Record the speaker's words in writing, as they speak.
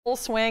Full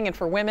swing, and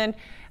for women,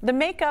 the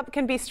makeup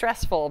can be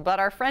stressful, but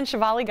our friend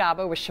Shivali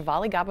Gaba with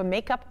Shivali Gaba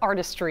Makeup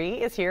Artistry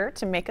is here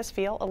to make us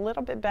feel a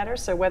little bit better.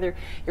 So whether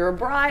you're a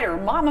bride or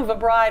a mom of a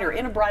bride or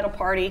in a bridal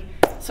party,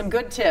 some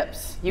good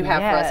tips you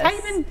have for us. How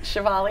you been,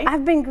 Shivali?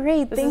 I've been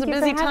great. This is a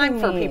busy time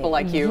for people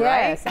like you,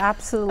 right? Yes,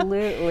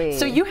 absolutely.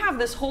 So you have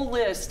this whole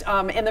list,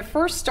 and the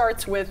first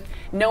starts with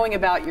knowing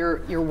about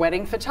your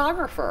wedding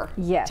photographer.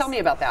 Yes. Tell me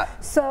about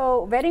that.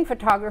 So wedding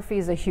photography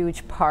is a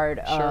huge part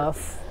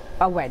of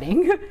a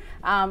wedding.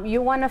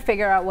 You want to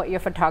figure out what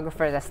your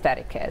photographer's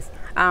aesthetic is.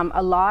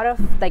 A lot of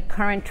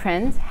current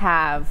trends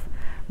have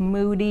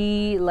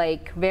moody,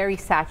 very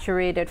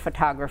saturated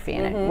photography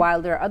in it,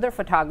 while there are other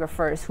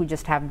photographers who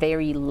just have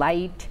very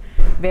light,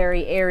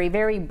 very airy,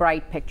 very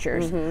bright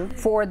pictures.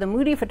 For the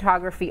moody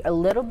photography, a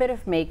little bit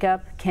of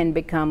makeup can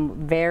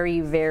become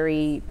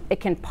it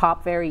can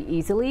pop very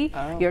easily.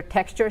 Your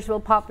textures will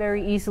pop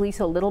very easily,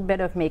 so a little bit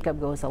of makeup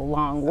goes a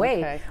long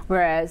way.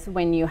 Whereas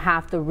when you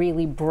have the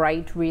really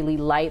bright, really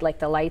light, like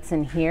the lights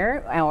in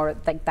here, or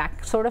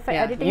that sort of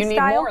editing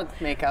style, you need more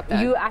makeup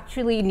then. You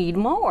actually need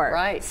more.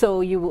 Right.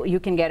 So you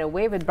can get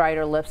away with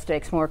brighter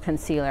lipsticks, more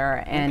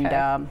concealer, and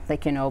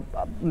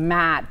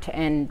matte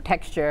and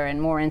texture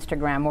and more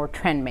Instagram, more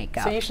trend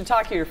makeup. So you should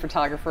talk to your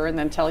photographer and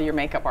then tell your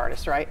makeup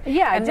artist, right?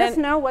 Yeah, and just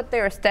know what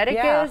their aesthetic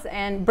is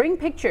and bring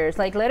pictures.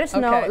 Let us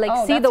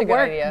know, see the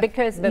work,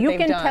 because you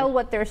can tell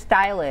what their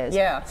style is.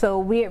 Yeah. So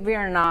we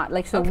are not,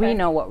 we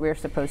know what we're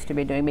supposed to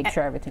be doing, make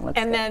sure everything looks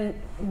good. And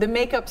then the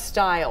makeup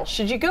style.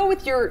 Should you go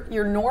with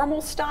your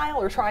normal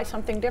style or try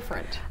something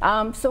different?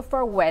 So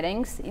for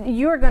weddings,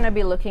 you're going to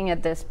be looking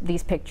at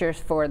these pictures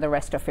for the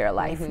rest of your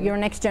life. Your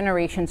next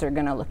generations are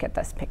going to look at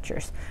these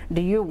pictures.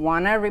 Do you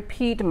want to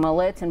repeat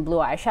mullets and blue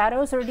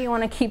eyeshadows, or do you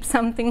want to keep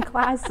something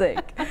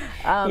classic?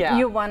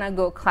 You want to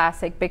go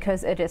classic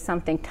because it is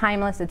something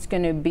timeless. It's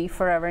going to be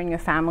forever in your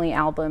family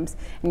albums,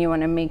 and you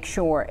want to make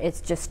sure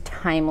it's just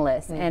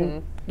timeless.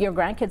 And your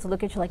grandkids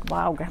look at you like,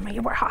 wow, Grandma,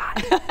 you were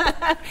hot.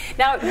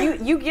 Now,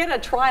 you get a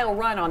trial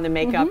run on the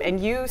makeup, and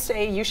you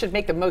say you should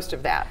make the most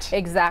of that.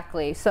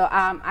 Exactly. So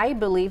I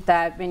believe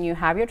that when you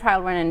have your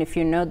trial run, and if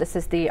you know this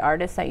is the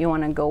artist that you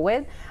want to go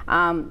with,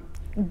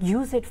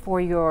 use it for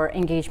your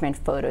engagement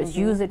photos,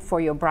 use it for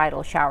your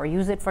bridal shower,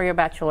 use it for your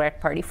bachelorette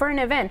party, for an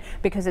event,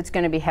 because it's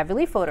going to be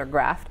heavily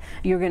photographed.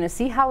 You're going to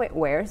see how it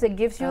wears. It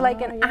gives you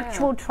an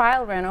actual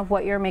trial run of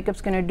what your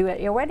makeup's going to do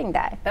at your wedding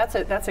day.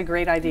 That's a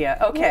great idea.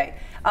 Okay,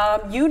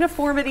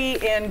 uniformity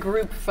in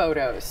group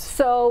photos.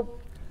 So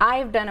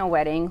I've done a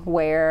wedding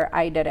where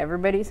I did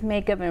everybody's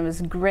makeup and it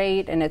was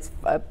great, and it's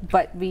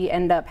but we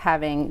end up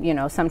having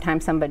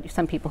sometimes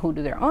some people who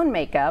do their own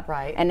makeup,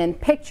 and in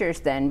pictures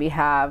then we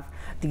have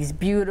these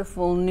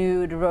beautiful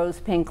nude rose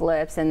pink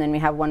lips, and then we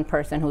have one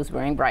person who's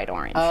wearing bright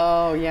orange.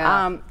 Oh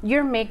yeah.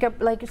 Your makeup,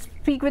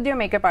 speak with your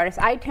makeup artist.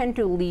 I tend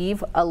to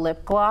leave a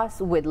lip gloss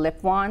with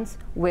lip wands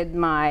with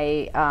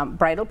my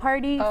bridal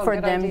party for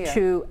them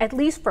to, at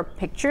least for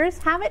pictures,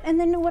 have it, and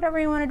then do whatever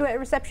you want to do at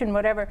reception,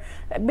 whatever,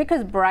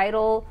 because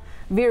bridal,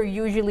 we're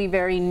usually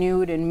very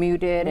nude and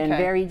muted and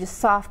very just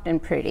soft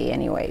and pretty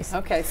anyways.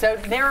 Okay, so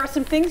there are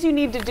some things you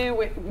need to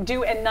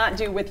do and not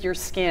do with your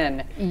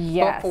skin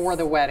before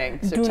the wedding.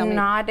 So do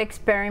not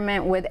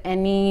experiment with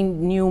any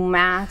new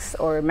masks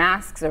or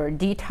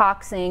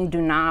detoxing. Do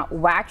not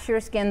wax your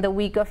skin the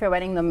week of your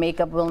wedding. The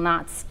makeup will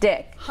not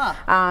stick.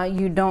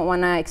 You don't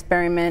want to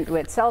experiment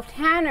with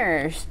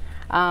self-tanners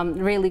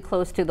really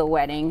close to the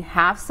wedding.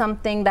 Have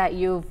something that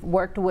you've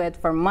worked with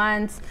for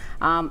months,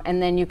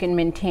 and then you can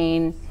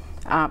maintain,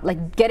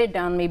 get it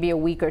done maybe a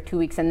week or 2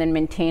 weeks and then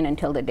maintain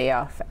until the day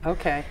off.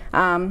 Okay.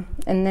 And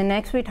then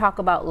next we talk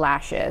about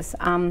lashes.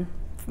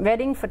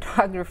 Wedding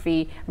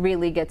photography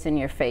really gets in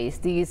your face.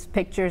 These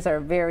pictures are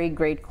very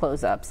great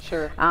close-ups.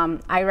 Sure.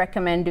 I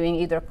recommend doing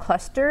either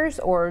clusters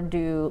or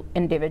do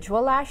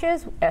individual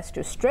lashes as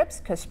to strips,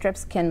 because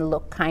strips can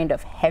look kind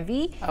of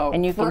heavy.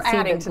 And you can see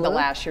adding to the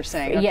lash, you're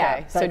saying. Okay.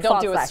 Yeah. So don't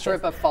do a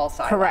strip of false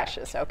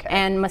eyelashes. Okay.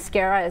 And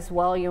mascara as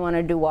well. You want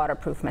to do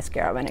waterproof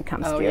mascara when it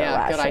comes to your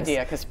lashes. Good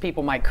idea, because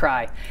people might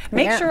cry.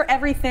 Make sure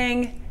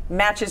everything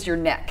matches your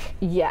neck.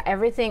 Yeah,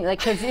 everything,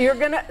 because you're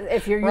gonna,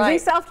 if you're using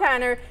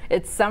self-tanner,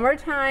 it's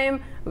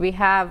summertime, we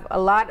have a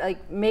lot,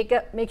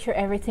 makeup, make sure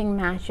everything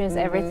matches,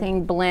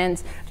 everything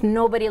blends.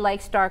 Nobody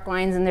likes dark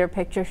lines in their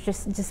pictures.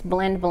 Just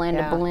blend,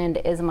 blend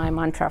is my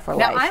mantra for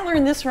life. Now, I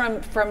learned this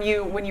from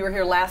you when you were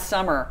here last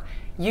summer.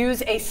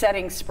 Use a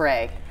setting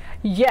spray.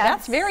 Yes.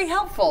 That's very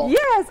helpful.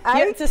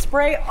 Yes. To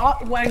spray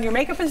when your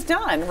makeup is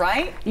done,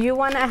 right? You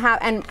want to have,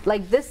 and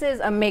this is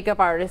a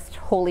makeup artist's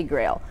holy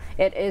grail.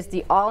 It is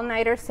the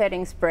all-nighter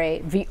setting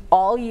spray. We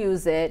all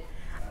use it,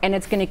 and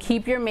it's going to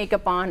keep your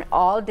makeup on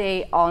all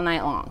day, all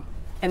night long.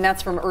 And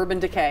that's from Urban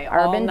Decay,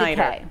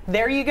 all-nighter.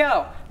 There you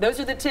go. Those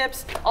are the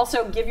tips.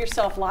 Also, give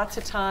yourself lots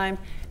of time.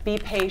 Be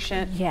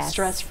patient,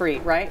 stress-free,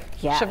 right?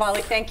 Yes.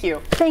 Shivali, thank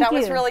you. Thank you. That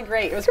was really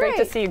great. It was great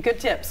to see you. Good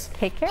tips.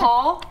 Take care.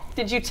 Paul,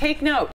 did you take note?